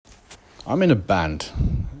I'm in a band.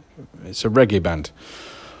 It's a reggae band.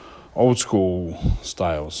 Old school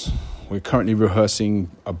styles. We're currently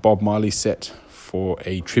rehearsing a Bob Marley set for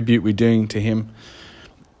a tribute we're doing to him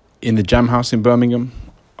in the Jam House in Birmingham.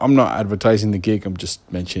 I'm not advertising the gig, I'm just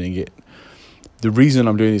mentioning it. The reason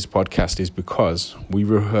I'm doing this podcast is because we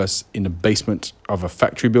rehearse in the basement of a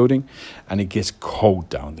factory building and it gets cold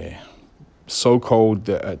down there. So cold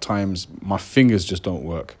that at times my fingers just don't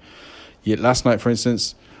work. Yet last night, for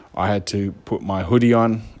instance, I had to put my hoodie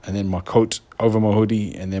on and then my coat over my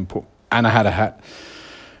hoodie and I had a hat.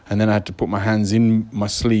 And then I had to put my hands in my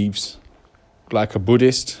sleeves like a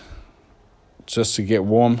Buddhist just to get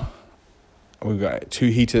warm. We've got 2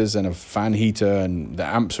 heaters and a fan heater and the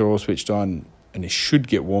amps are all switched on and it should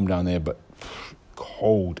get warm down there, but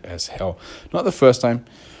cold as hell. Not the first time,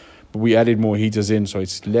 but we added more heaters in, so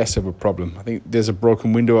it's less of a problem. I think there's a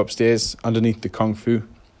broken window upstairs underneath the Kung Fu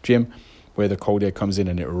gym where the cold air comes in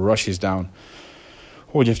and it rushes down.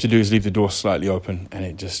 All you have to do is leave the door slightly open and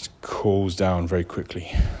it just cools down very quickly.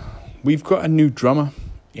 We've got a new drummer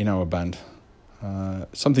in our band.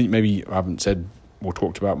 Something maybe I haven't said or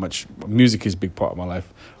talked about much. Music is a big part of my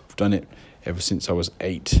life. I've done it ever since I was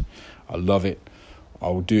 8. I love it. I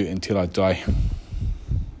will do it until I die,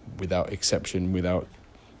 without exception,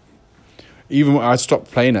 even when I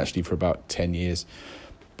stopped playing actually for about 10 years,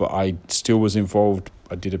 but I still was involved.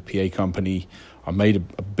 I did a PA company. I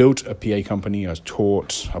built a PA company. I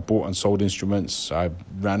taught. I bought and sold instruments. I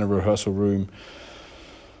ran a rehearsal room.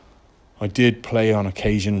 I did play on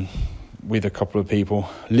occasion with a couple of people.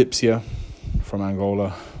 Lipsia from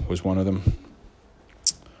Angola was one of them.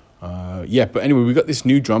 But anyway, we got this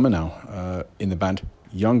new drummer now in the band.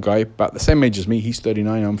 Young guy, about the same age as me. He's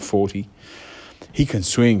 39, I'm 40. He can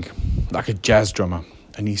swing like a jazz drummer,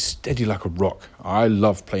 and he's steady like a rock. I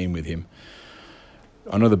love playing with him.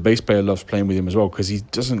 I know the bass player loves playing with him as well because he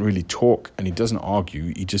doesn't really talk and he doesn't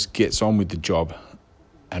argue. He just gets on with the job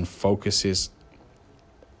and focuses.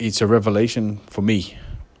 It's a revelation for me.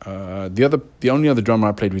 The only other drummer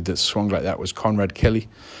I played with that swung like that was Conrad Kelly.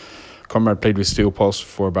 Conrad played with Steel Pulse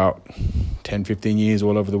for about 10, 15 years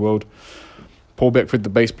all over the world. Paul Beckford, the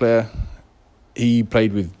bass player, he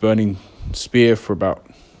played with Burning Spear for about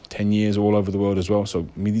 10 years all over the world as well. So,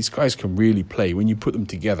 I mean, these guys can really play. When you put them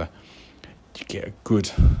together, you get a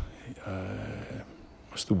good,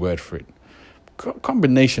 what's the word for it?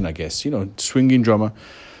 Combination, I guess. Swinging drummer,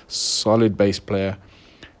 solid bass player.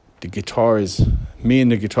 The guitar is, me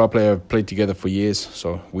and the guitar player have played together for years,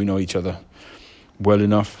 so we know each other well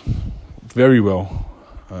enough, very well.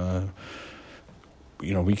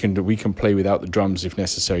 We can play without the drums if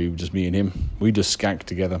necessary, just me and him. We just skank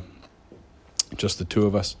together, just the two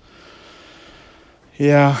of us.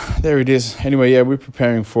 Yeah, there it is. Anyway, we're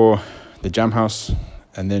preparing for the Jam House,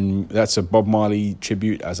 and then that's a Bob Marley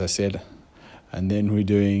tribute, as I said. And then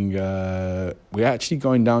we're actually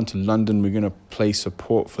going down to London. We're going to play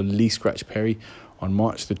support for Lee Scratch Perry on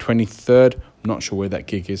March the 23rd. I'm not sure where that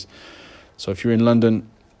gig is. So if you're in London,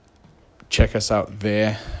 check us out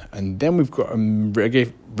there. And then we've got a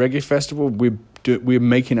reggae festival. We're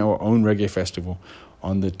making our own reggae festival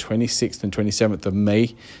on the 26th and 27th of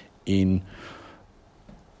May in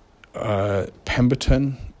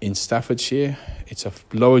Pemberton in Staffordshire. It's a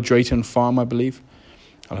Lower Drayton farm, I believe.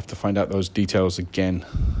 I'll have to find out those details again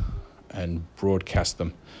and broadcast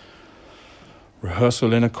them.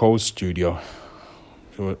 Rehearsal in a cold studio.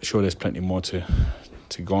 Sure there's plenty more to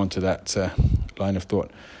go on to that line of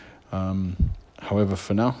thought. However,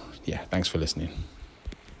 for now, thanks for listening.